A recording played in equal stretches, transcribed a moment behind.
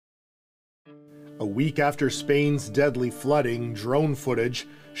A week after Spain's deadly flooding, drone footage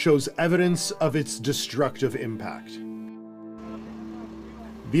shows evidence of its destructive impact.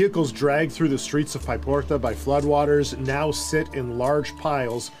 Vehicles dragged through the streets of Paiporta by floodwaters now sit in large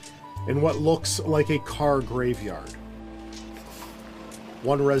piles in what looks like a car graveyard.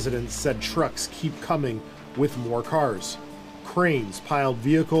 One resident said trucks keep coming with more cars. Cranes piled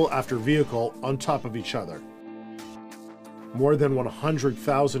vehicle after vehicle on top of each other. More than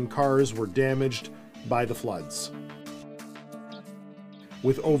 100,000 cars were damaged by the floods.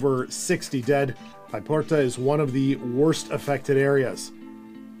 With over 60 dead, Paiporta is one of the worst affected areas.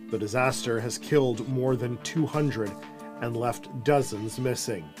 The disaster has killed more than 200 and left dozens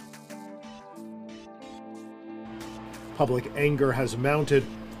missing. Public anger has mounted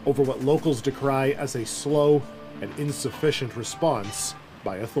over what locals decry as a slow and insufficient response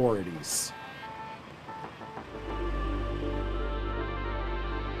by authorities.